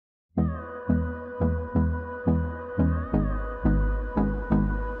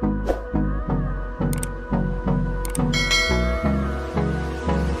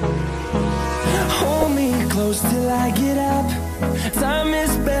close till I get up. Time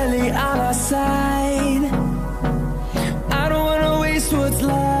is barely on our side. I don't wanna waste what's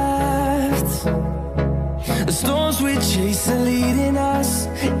left. The storms we chase are leading us,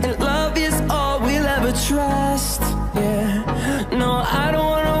 and love is all we'll ever trust. Yeah, no, I don't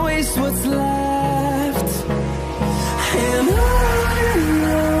wanna waste what's left. And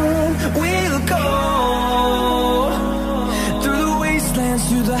on we'll go, through the wastelands,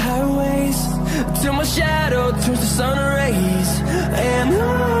 through the highways, till my shadow turns to sun rays. And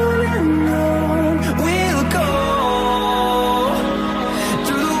on we'll go,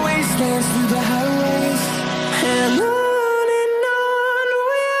 through the wastelands, through the highways, and on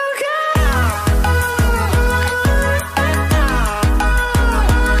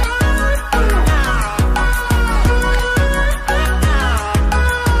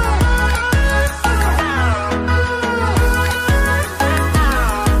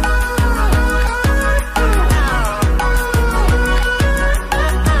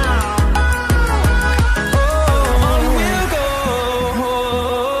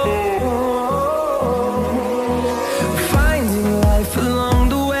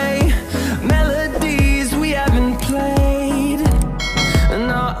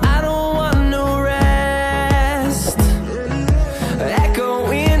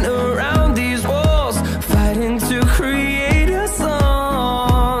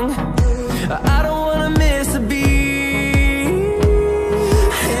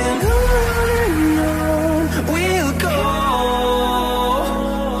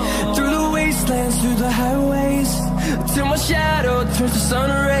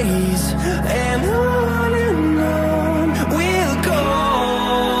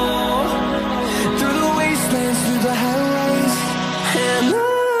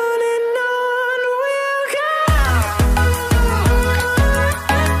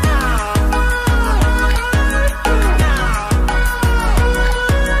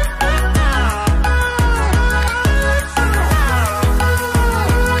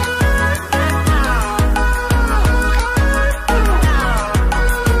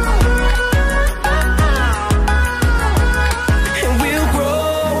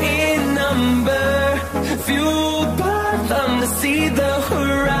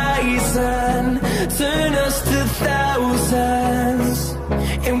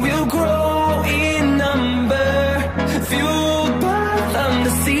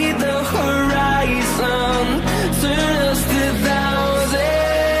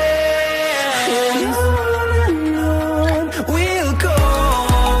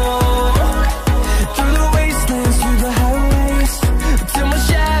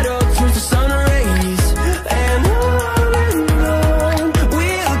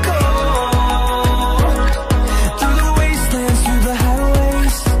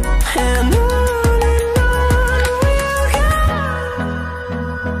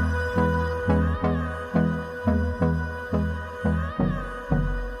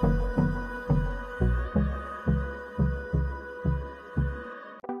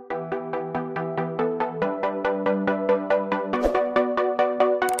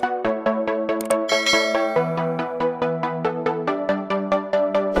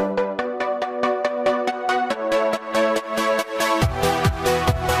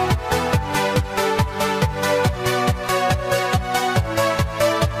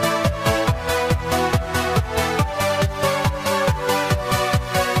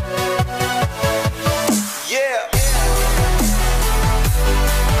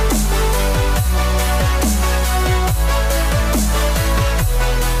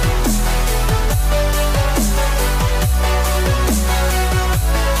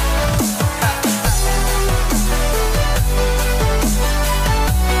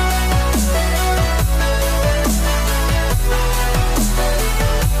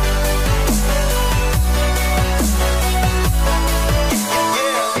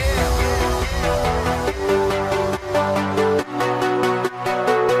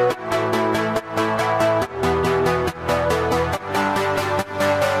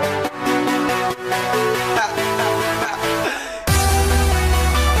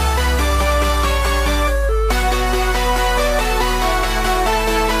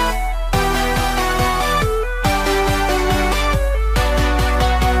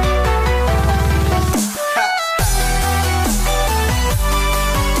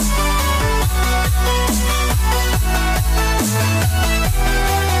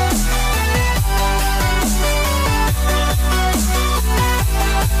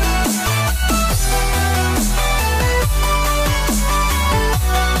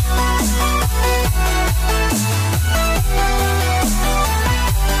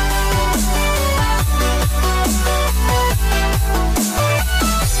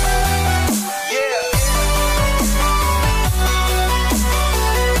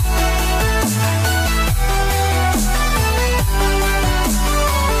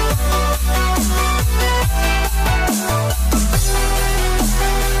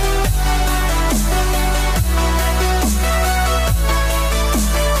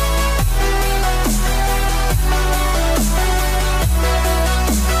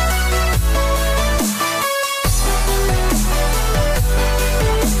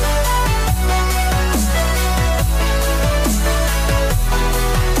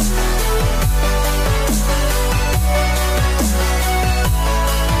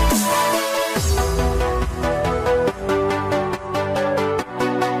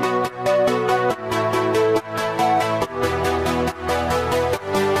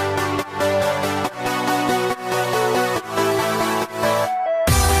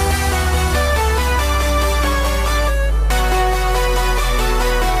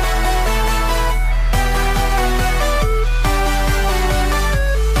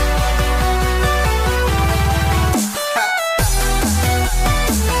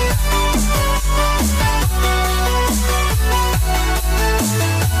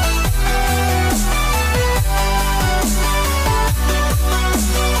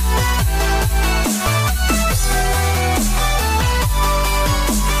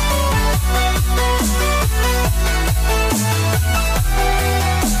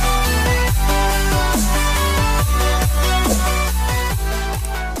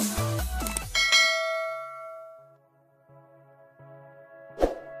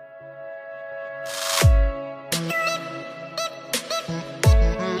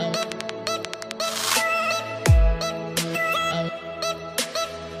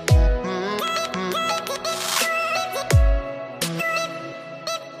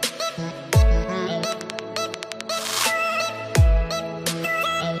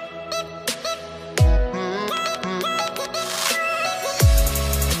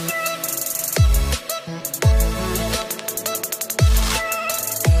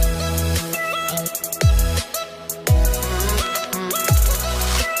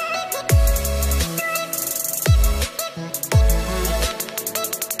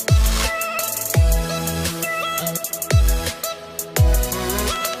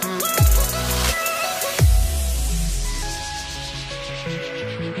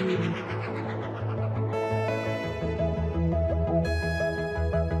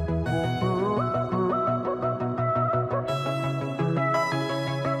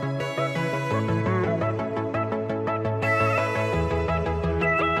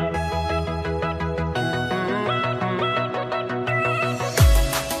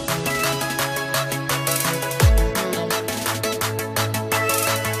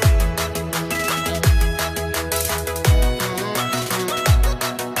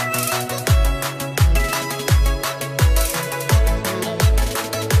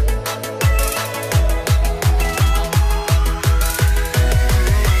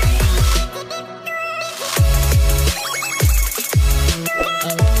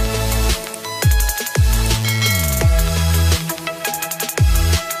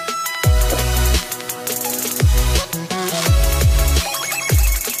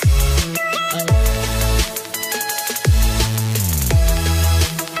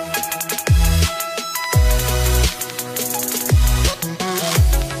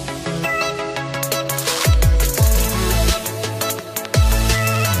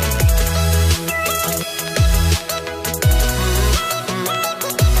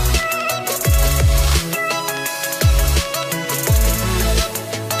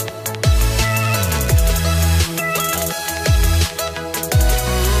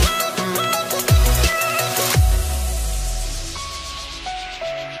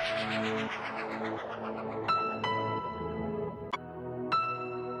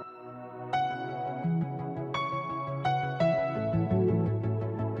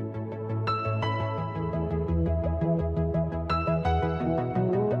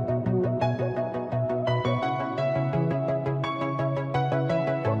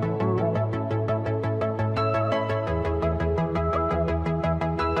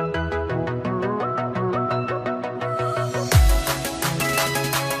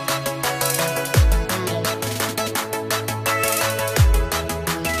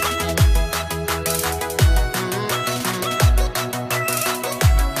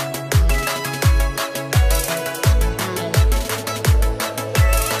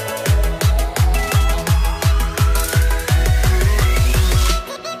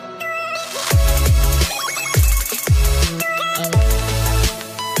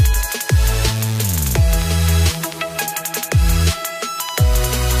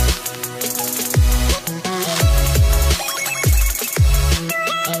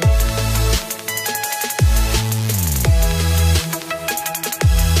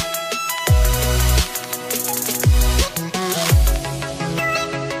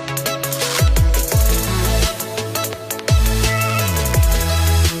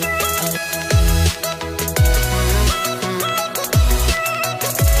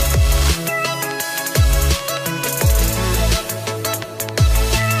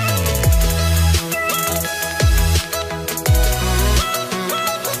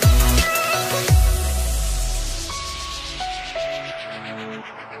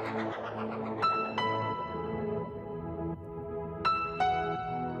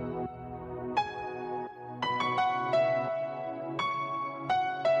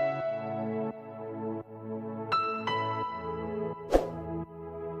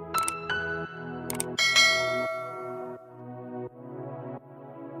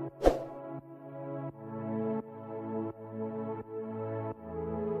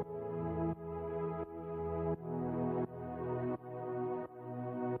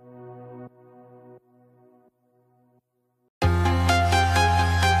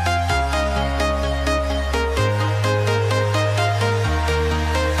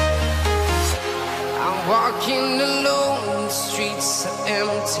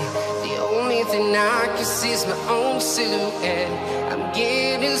is my own silhouette. I'm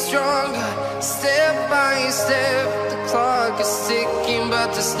getting stronger, step by step. The clock is ticking,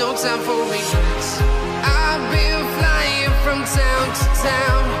 but there's no time for regrets. I've been flying from town to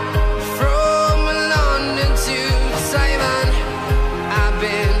town, from London to Taiwan. I've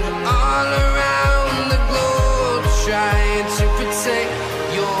been all around the globe, trying to protect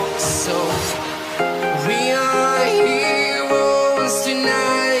your soul. We are heroes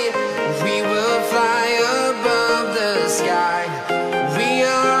tonight. We will fly above the sky. We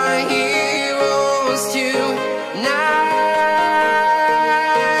are heroes tonight.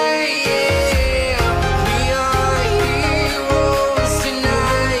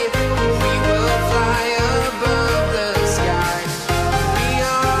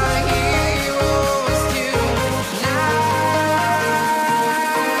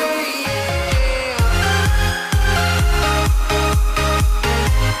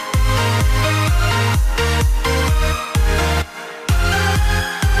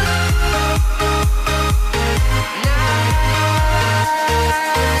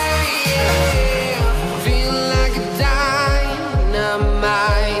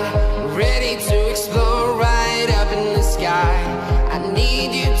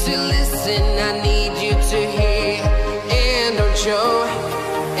 Show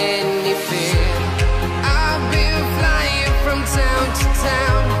any fear. I've been flying from town to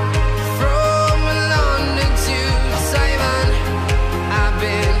town, from London to Taiwan. I've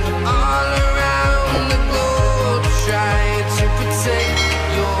been all around the globe, trying to protect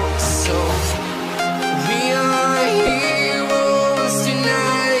your soul. We are heroes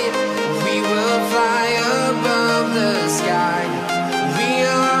tonight. We will fly above the sky. We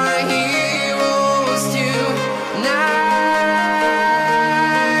are heroes tonight.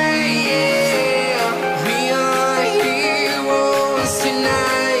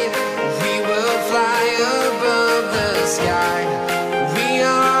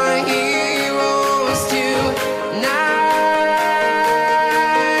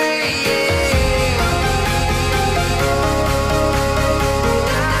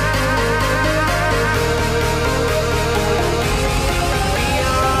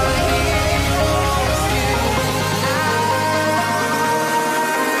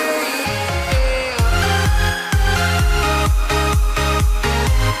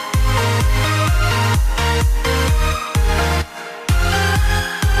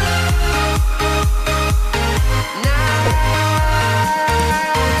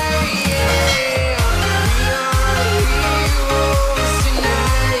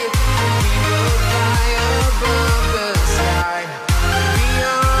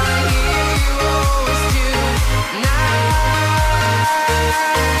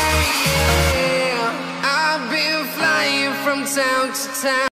 Town to town.